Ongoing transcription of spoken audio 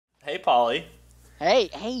Paulie. Hey,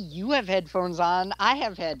 you have headphones on. I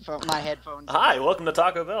have my headphones on. Hi, welcome to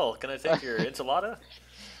Taco Bell. Can I take your enchilada?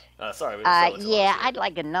 Sorry, we don't sell enchiladas Yeah, here. I'd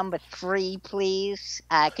like a number 3, please.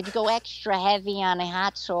 Could you go extra heavy on the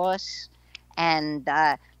hot sauce? And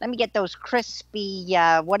let me get those crispy,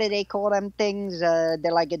 what do they call them things? They're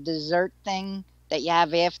like a dessert thing that you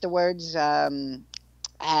have afterwards.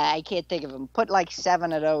 I can't think of them. Put like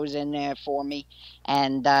 7 of those in there for me.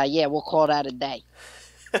 And yeah, we'll call that a day.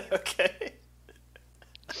 Okay.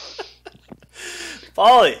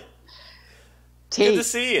 Paulie, good to T,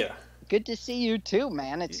 see you. good to see you too,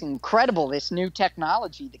 man. It's incredible, this new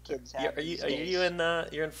technology the kids have Are these you days.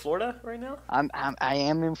 you're in Florida right now? I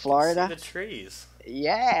am in See Florida. the trees.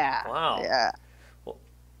 Yeah. Wow. Yeah. Well,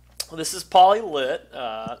 this is Paulie Litt.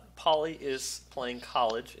 Paulie is playing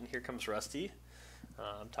college, and here comes Rusty.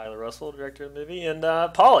 I'm Tyler Russell, director of the movie, and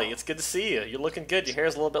Paulie, it's good to see you. You're looking good. Your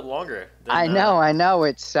hair's a little bit longer. I know.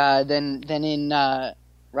 It's than in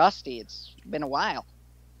Rusty. It's been a while.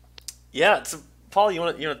 Yeah. So, Paulie, you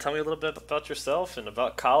want to tell me a little bit about yourself and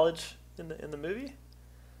about college in the movie?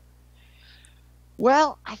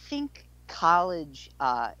 Well, I think college.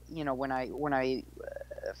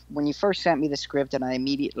 When you first sent me the script and I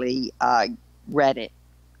immediately read it,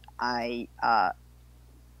 I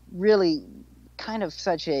really kind of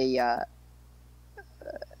such a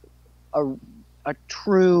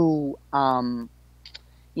true.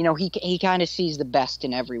 He kind of sees the best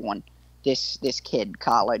in everyone. This kid,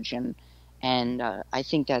 college, and I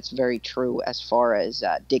think that's very true as far as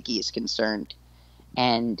Dickie is concerned,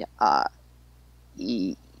 and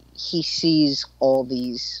he sees all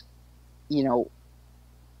these,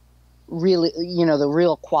 really, the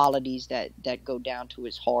real qualities that go down to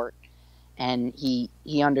his heart, and he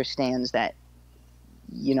understands that,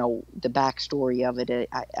 the backstory of it,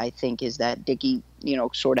 I think, is that Dickie,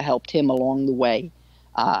 sort of helped him along the way,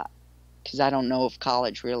 because I don't know if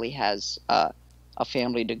college really has a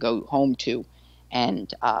family to go home to,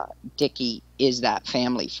 and Dickie is that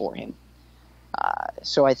family for him.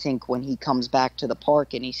 So I think when he comes back to the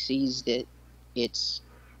park and he sees that it's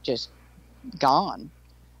just gone,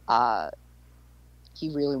 he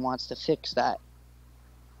really wants to fix that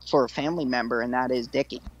for a family member, and that is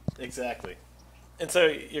Dickie. Exactly. And so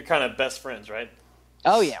you're kind of best friends, right?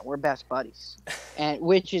 Oh yeah, we're best buddies, and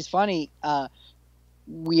which is funny.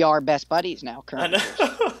 We are best buddies now. I Currently,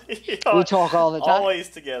 know. we talk all the time. Always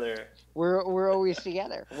together. We're always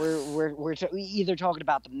together. We either talking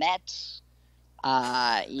about the Mets,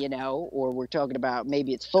 or we're talking about,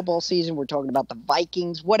 maybe it's football season. We're talking about the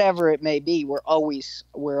Vikings, whatever it may be. We're always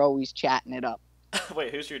chatting it up.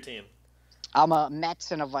 Wait, who's your team? I'm a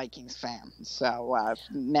Mets and a Vikings fan. So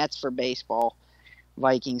Mets for baseball,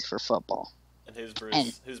 Vikings for football. And who's Bruce?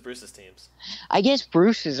 And who's Bruce's teams? I guess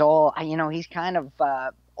Bruce is all, he's kind of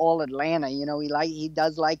all Atlanta. He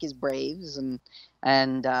does like his Braves, and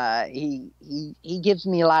he gives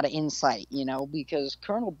me a lot of insight, because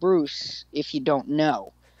Colonel Bruce, if you don't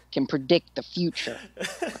know, can predict the future.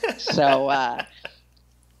 So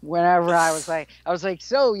whenever I was like,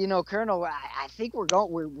 so, Colonel, I think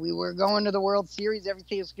we were going to the World Series.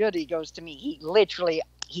 Everything's good. He goes to me. He literally,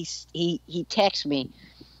 he texts me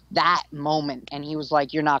that moment, and he was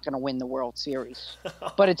like, "You're not going to win the World Series,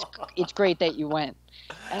 but it's great that you went."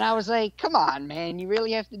 And I was like, "Come on, man, you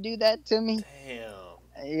really have to do that to me?" Damn.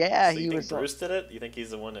 Yeah, So he you think was. Bruce did it? You think he's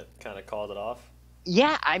the one that kind of called it off?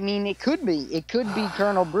 Yeah, I mean, it could be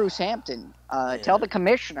Colonel Bruce Hampton. Tell the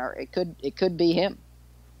commissioner it could be him.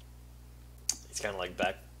 He's kind of like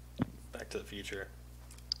back to the future.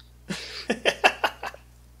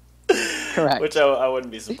 Correct. Which I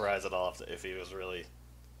wouldn't be surprised at all if he was really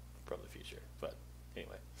from the future. But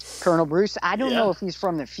anyway. Colonel Bruce, I don't know if he's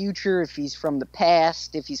from the future, if he's from the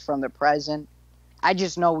past, if he's from the present. I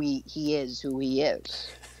just know he is who he is.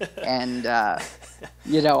 And,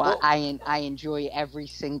 Well, I enjoy every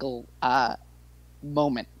single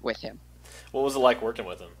moment with him. what was it like working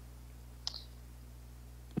with him?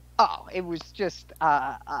 Oh, it was just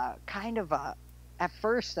kind of at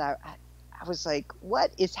first I was like,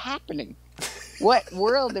 what is happening? What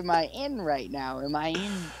world am I in right now? Am I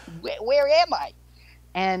in, where am I?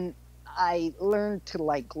 And I learned to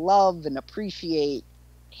love and appreciate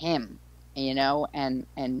him, and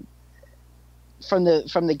from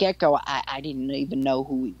the get-go, I didn't even know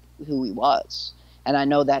who he was. And I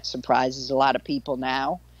know that surprises a lot of people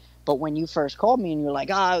now. But when you first called me and you're like,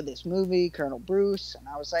 "Oh, this movie, Colonel Bruce," and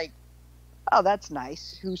I was like, "Oh, that's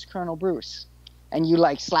nice. Who's Colonel Bruce?" And you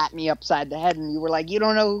slapped me upside the head and you were like, "You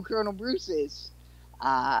don't know who Colonel Bruce is."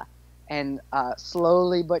 And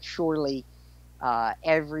slowly but surely,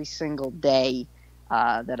 every single day,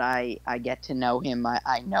 that I get to know him,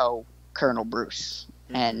 I know Colonel Bruce,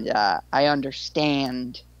 and I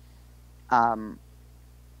understand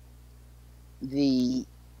the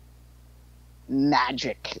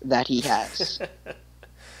magic that he has.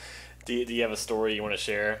 Do you have a story you want to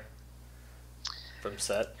share from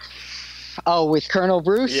set? Oh, with Colonel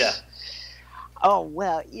Bruce? Yeah. Oh,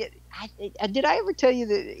 well, yeah, did I ever tell you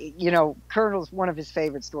that, Colonel's one of his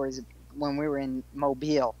favorite stories when we were in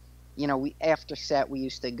Mobile. After set, we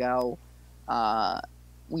used to go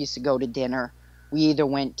to dinner. We either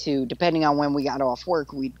went to, depending on when we got off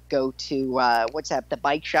work, we'd go to, the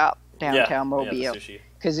bike shop downtown Mobile.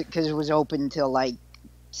 Because it was open till like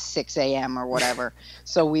 6 a.m. or whatever.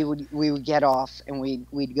 So we would get off and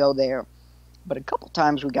we'd go there. But a couple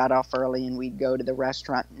times we got off early and we'd go to the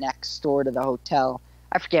restaurant next door to the hotel.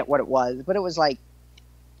 I forget what it was, but it was like,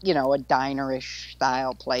 a diner-ish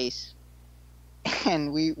style place.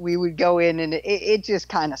 And we would go in, and it just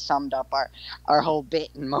kind of summed up our whole bit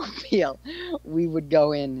in Mobile. We would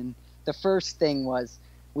go in, and the first thing was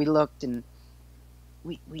we looked, and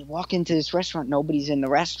we walk into this restaurant. Nobody's in the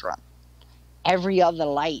restaurant. Every other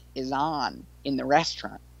light is on in the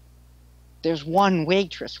restaurant. There's one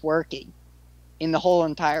waitress working in the whole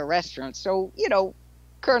entire restaurant. So,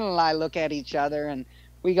 Colonel and I look at each other, and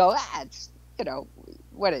we go, it's,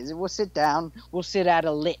 what is it? We'll sit down. We'll sit at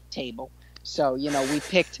a lit table. So, we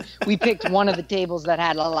picked one of the tables that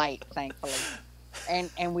had a light, thankfully.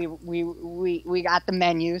 And we got the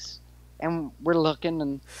menus, and we're looking,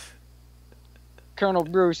 and Colonel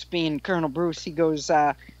Bruce, being Colonel Bruce, he goes,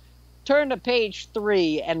 turn to page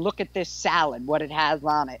 3 and look at this salad, what it has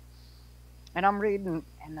on it. And I'm reading,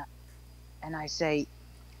 and I say,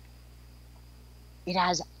 it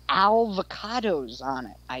has avocados on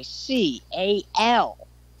it. I see, A-L,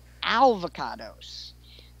 avocados.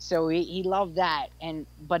 So he loved that,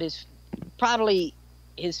 but probably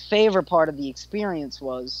his favorite part of the experience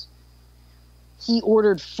was he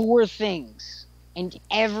ordered 4 things, and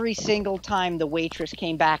every single time the waitress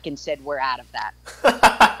came back and said, "We're out of that."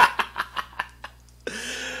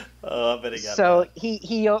 Oh, I bet he got so that.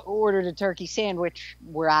 he ordered a turkey sandwich.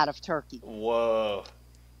 We're out of turkey. Whoa.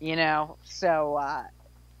 So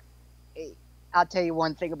I'll tell you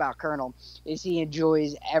one thing about Colonel is he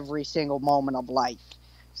enjoys every single moment of life.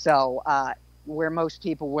 So where most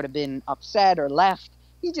people would have been upset or left,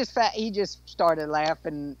 he just started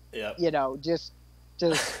laughing. Yep. Just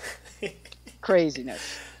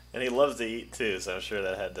craziness. And he loves to eat too, so I'm sure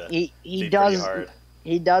that had to he be does pretty hard.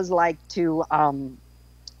 He does like to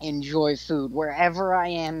enjoy food wherever I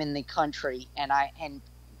am in the country, and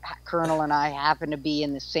Colonel and I happen to be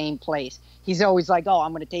in the same place. He's always like, "Oh,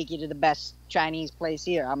 I'm going to take you to the best Chinese place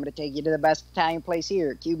here. I'm going to take you to the best Italian place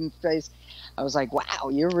here, Cuban place." I was like, "Wow,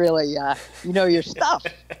 you're really, you know your stuff."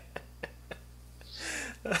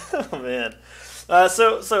 Oh man.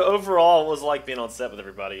 So overall, what was it like being on set with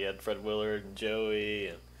everybody? You had Fred Willard and Joey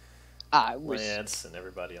and Lance and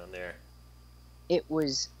everybody on there. It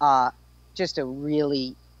was just a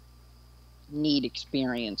really neat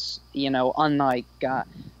experience. Unlike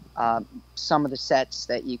some of the sets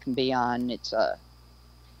that you can be on,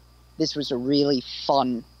 this was a really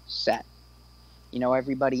fun set.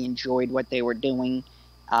 Everybody enjoyed what they were doing.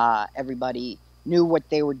 Everybody knew what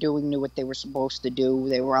they were doing, knew what they were supposed to do.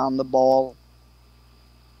 They were on the ball.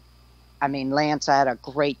 I mean, Lance, I had a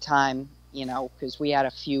great time, because we had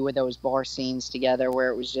a few of those bar scenes together where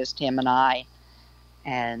it was just him and I,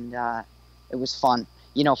 and it was fun.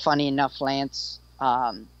 Funny enough, Lance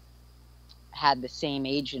had the same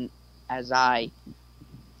agent as I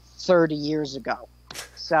 30 years ago.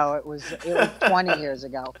 So it was 20 years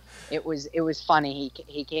ago. It was funny.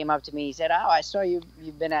 He came up to me. He said, "Oh, I saw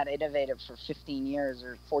you've been at Innovative for 15 years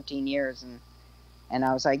or 14 years." And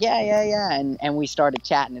I was like, yeah. And we started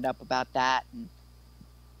chatting it up about that. And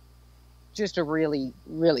just a really,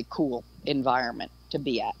 really cool environment to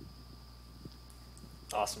be at.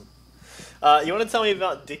 Awesome. You want to tell me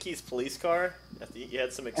about Dickie's police car? You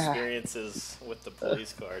had some experiences with the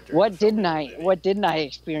police car. What didn't I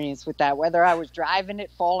experience with that? Whether I was driving it,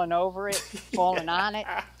 falling over it, falling on it,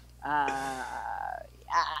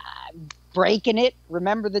 breaking it.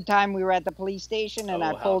 Remember the time we were at the police station and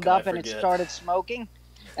I pulled up and it started smoking?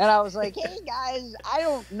 And I was like, "Hey guys, I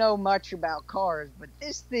don't know much about cars, but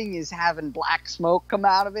this thing is having black smoke come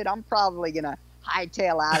out of it. I'm probably going to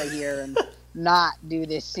hightail out of here and not do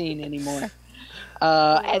this scene anymore."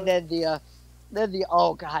 And then the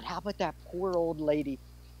oh God, how about that poor old lady?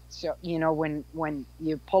 So when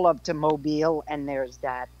you pull up to Mobile and there's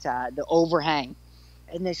that the overhang,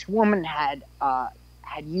 and this woman had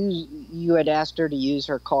asked her to use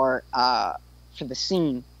her car for the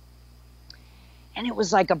scene, and it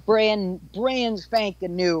was like a brand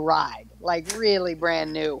spanking new ride, like really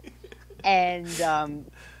brand new. And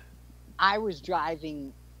I was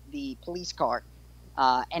driving the police car,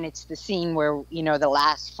 and it's the scene where, you know, the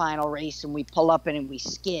last final race, and we pull up and we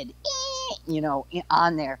skid, you know,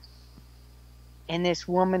 on there. And this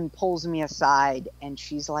woman pulls me aside, and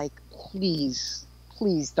she's like, please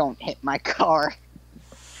don't hit my car.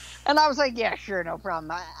 And I was like, yeah, sure, no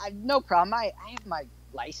problem. No problem. I have my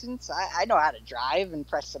license. I know how to drive and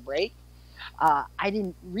press the brake. I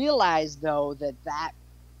didn't realize, though, that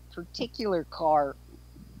particular car,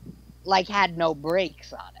 like, had no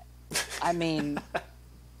brakes on it. I mean,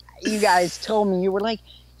 you guys told me, you were like,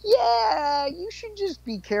 yeah, you should just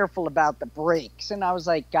be careful about the brakes. And I was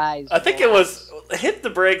like, guys, I think it was hit the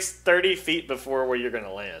brakes 30 feet before where you're going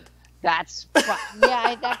to land. That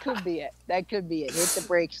could be it. That could be it. Hit the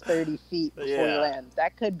brakes 30 feet before you land.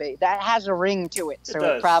 That could be. That has a ring to it, so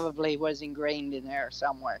it probably was ingrained in there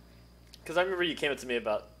somewhere. Because I remember you came up to me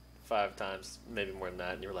about 5 times, maybe more than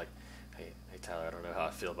that, and you were like, hey Tyler, I don't know how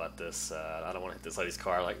I feel about this. I don't want to hit this lady's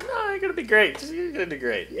car. I'm like, no, you're going to be great. You're going to do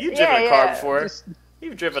great. You've driven a car before.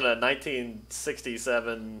 You've driven a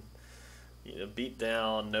 1967, beat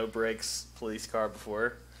down, no brakes police car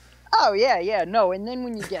before. Oh, yeah, no. And then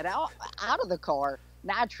when you get out of the car,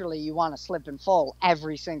 naturally you want to slip and fall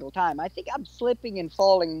every single time. I think I'm slipping and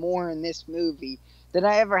falling more in this movie than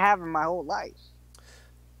I ever have in my whole life.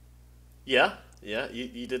 Yeah,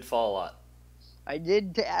 you did fall a lot. I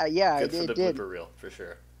did, yeah, Good I for the did. blooper reel, for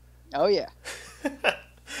sure. Oh, yeah.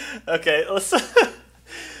 Okay,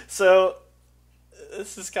 so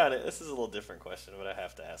this is a little different question, but I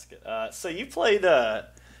have to ask it. So you played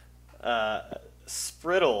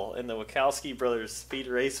Sprittle in the Wachowski Brothers Speed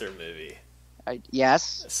Racer movie.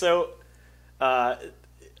 Yes. So,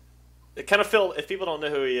 it kind of feel, if people don't know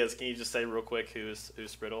who he is, can you just say real quick who's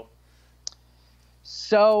Sprittle?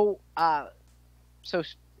 So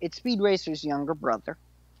it's Speed Racer's younger brother,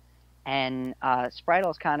 and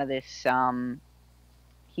Sprittle's kind of this.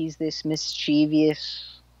 He's this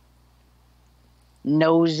mischievous,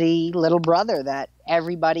 nosy little brother that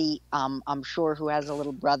everybody, I'm sure, who has a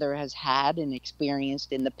little brother has had and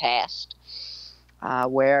experienced in the past,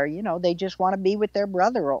 where, they just want to be with their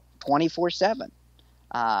brother 24/7.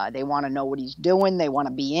 They want to know what he's doing. They want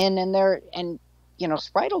to be in, and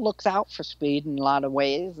Spritle looks out for Speed in a lot of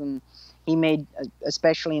ways, and he made,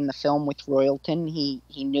 especially in the film with Royalton, he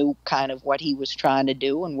knew kind of what he was trying to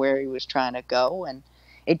do and where he was trying to go, and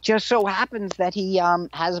it just so happens that he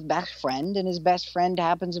has a best friend, and his best friend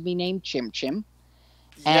happens to be named Chim Chim.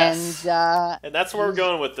 Yes. And that's where we're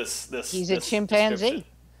going with this. He's a chimpanzee.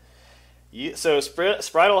 So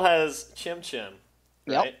Spritle has Chim Chim,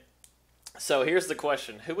 right? Yep. So here's the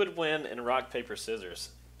question: who would win in rock paper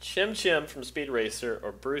scissors? Chim Chim from Speed Racer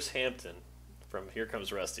or Bruce Hampton from Here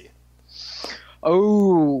Comes Rusty?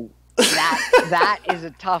 Oh, that is a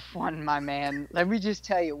tough one, my man. Let me just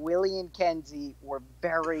tell you, Willie and Kenzie were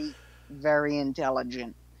very, very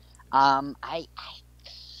intelligent. That's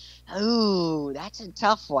a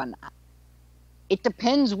tough one. It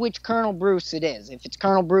depends which Colonel Bruce it is. If it's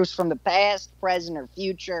Colonel Bruce from the past, present, or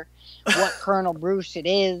future, what Colonel Bruce it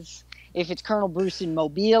is. If it's Colonel Bruce in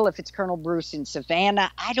Mobile, if it's Colonel Bruce in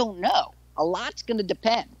Savannah, I don't know. A lot's going to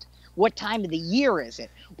depend. What time of the year is it?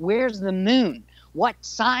 Where's the moon? What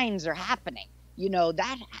signs are happening?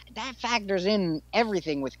 That factors in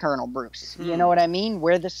everything with Colonel Bruce. You know what I mean?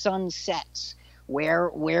 Where the sun sets, where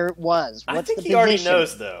it was. What's I think the he position? already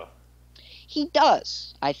knows, though. He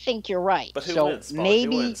does. I think you're right. But who wins? Who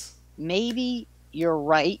wins? Maybe you're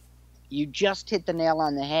right. You just hit the nail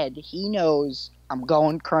on the head. He knows I'm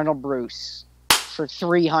going Colonel Bruce for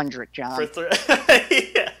 300, John.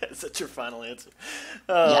 Yeah, is that your final answer?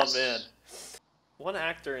 Oh, yes. Man. One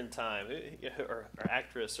actor in time, or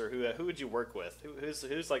actress, or who would you work with?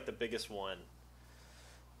 Who's like the biggest one?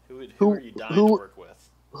 Who are you dying to work with?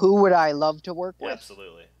 Who would I love to work with?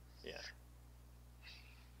 Absolutely, yeah.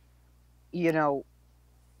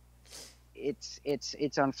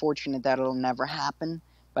 It's unfortunate that it'll never happen,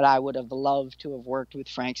 but I would have loved to have worked with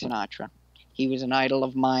Frank Sinatra. He was an idol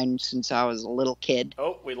of mine since I was a little kid.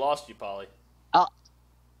 Oh, we lost you, Paulie. Oh,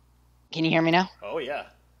 can you hear me now? Oh, yeah.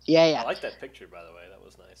 Yeah. I like that picture, by the way. That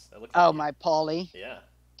was nice. That looked my Paulie. Yeah.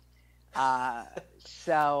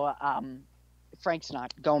 Frank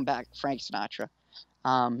Sinatra. Going back, Frank Sinatra.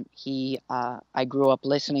 I grew up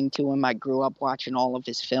listening to him. I grew up watching all of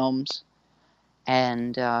his films,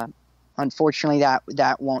 and unfortunately,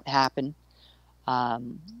 that won't happen.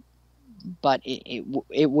 But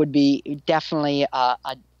it would be definitely a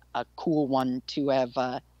cool one to have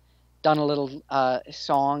done a little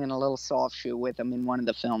song and a little soft shoe with him in one of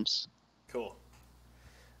the films. Cool.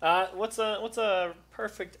 What's a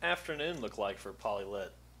perfect afternoon look like for Paulie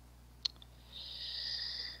Litt?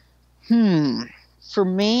 For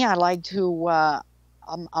me, I like to.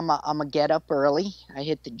 I'm a get up early. I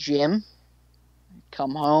hit the gym,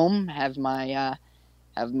 come home, have my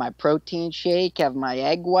protein shake, have my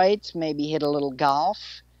egg whites, maybe hit a little golf,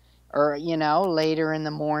 or later in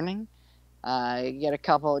the morning,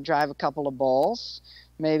 drive a couple of balls,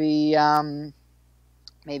 maybe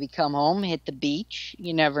maybe come home, hit the beach.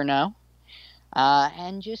 You never know,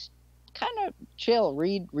 and just kind of chill,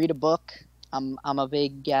 read a book. I'm a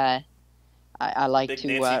big I like Big to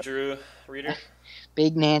Nancy Drew reader.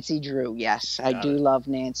 big Nancy Drew. Yes, I Got do it. love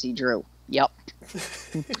Nancy Drew. Yep.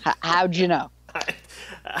 How'd you know?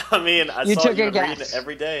 I mean, I You saw took you a would read it guess.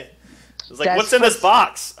 every day. It was like, That's what's in this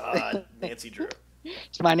box? Nancy Drew.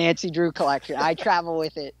 It's my Nancy Drew collection. I travel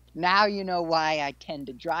with it. Now you know why I tend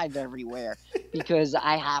to drive everywhere, because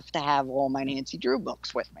I have to have all my Nancy Drew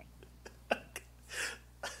books with me.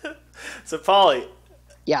 So, Paulie,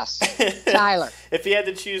 Yes. Tyler. if you had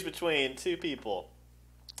to choose between two people,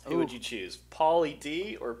 who would Ooh. you choose? Paulie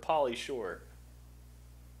D or Paulie Shore?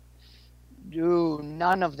 Ooh,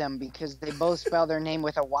 none of them, because they both spell their name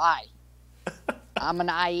with a Y. I'm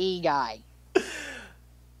an IE guy.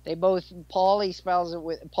 They both Paulie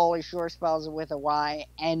Shore spells it with a Y,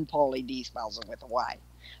 and Paulie D spells it with a Y.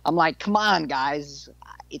 I'm like, come on, guys,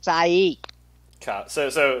 it's IE.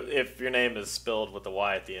 So if your name is spelled with a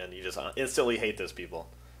Y at the end, you just instantly hate those people.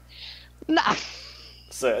 Nah.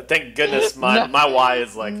 So thank goodness No. my Y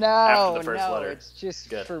is like after the first no, letter. it's just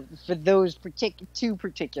Good. for those two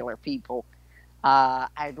particular people.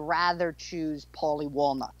 I'd rather choose Paulie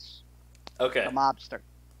Walnuts, Okay. the mobster.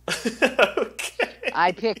 Okay.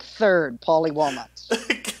 I pick third, Paulie Walnuts.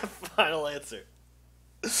 Final answer.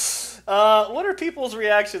 What are people's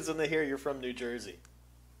reactions when they hear you're from New Jersey?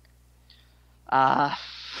 Uh,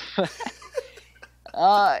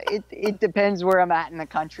 it depends where I'm at in the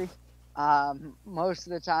country. Most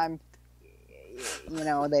of the time,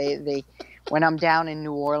 they when I'm down in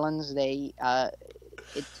New Orleans,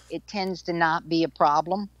 it tends to not be a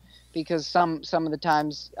problem, because some of the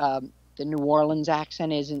times the New Orleans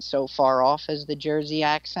accent isn't so far off as the Jersey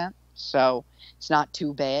accent, so it's not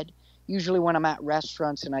too bad. Usually when I'm at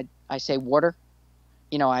restaurants and I say water,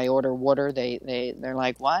 I order water, they're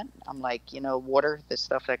like, what? I'm like, water, the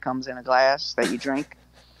stuff that comes in a glass that you drink.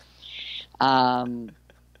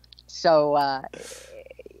 So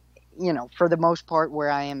for the most part,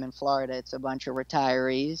 where I am in Florida, it's a bunch of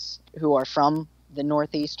retirees who are from the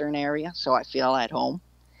northeastern area, so I feel at home.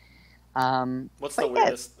 What's the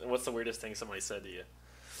weirdest thing somebody said to you?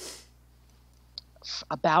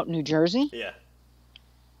 About New Jersey? Yeah.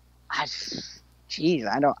 I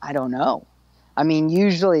don't know. I mean,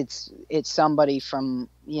 usually it's somebody from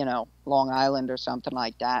Long Island or something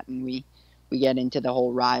like that, and we get into the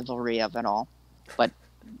whole rivalry of it all. But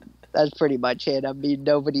that's pretty much it. I mean,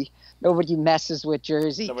 nobody messes with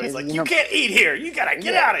Jersey. Nobody's like, you can't eat here. You gotta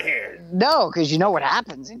get out of here. No, because you know what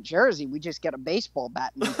happens in Jersey? We just get a baseball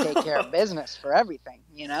bat and we take care of business for everything.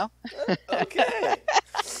 Okay.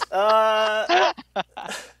 So,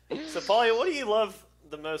 Paulie, what do you love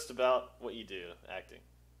the most about what you do, acting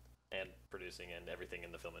and producing and everything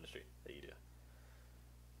in the film industry that you do?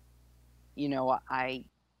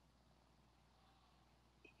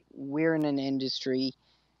 We're in an industry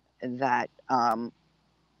that I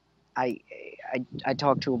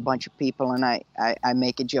talk to a bunch of people, and I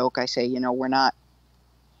make a joke. I say, we're not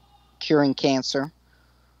curing cancer.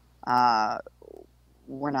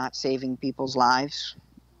 We're not saving people's lives.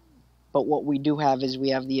 But what we do have is we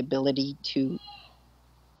have the ability to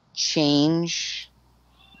change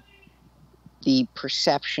the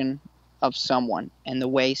perception of someone and the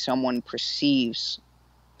way someone perceives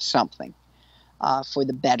something for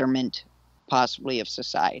the betterment, possibly, of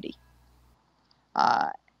society.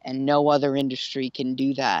 And no other industry can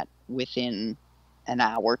do that within an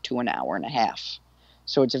hour to an hour and a half.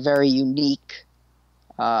 So it's a very unique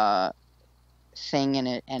thing,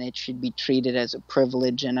 and it should be treated as a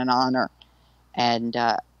privilege and an honor, and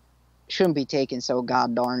shouldn't be taken so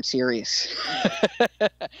goddamn serious.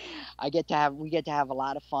 We get to have a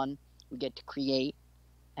lot of fun. We get to create,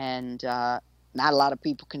 and not a lot of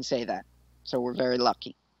people can say that. So we're very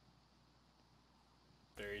lucky.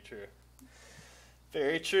 Very true.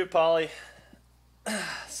 Very true, Paulie.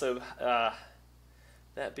 So,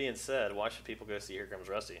 that being said, why should people go see Here Comes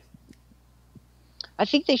Rusty? I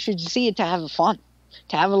think they should see it to have fun,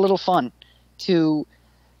 to have a little fun, to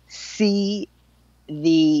see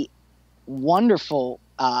the wonderful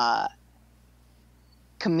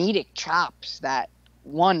comedic chops that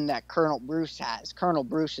one that Colonel Bruce has. Colonel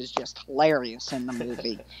Bruce is just hilarious in the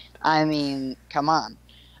movie. I mean, come on.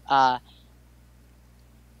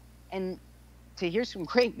 And to hear some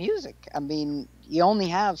great music. I mean, you only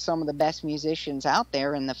have some of the best musicians out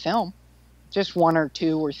there in the film. Just one or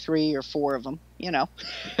two or three or four of them, you know.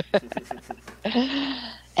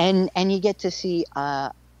 and you get to see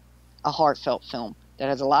a heartfelt film that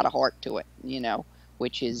has a lot of heart to it, you know,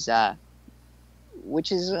 which is not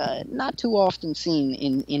too often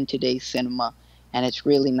seen in today's cinema. And it's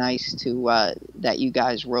really nice to that you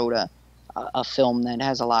guys wrote a film that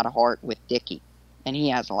has a lot of heart with Dickie, and he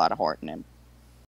has a lot of heart in him.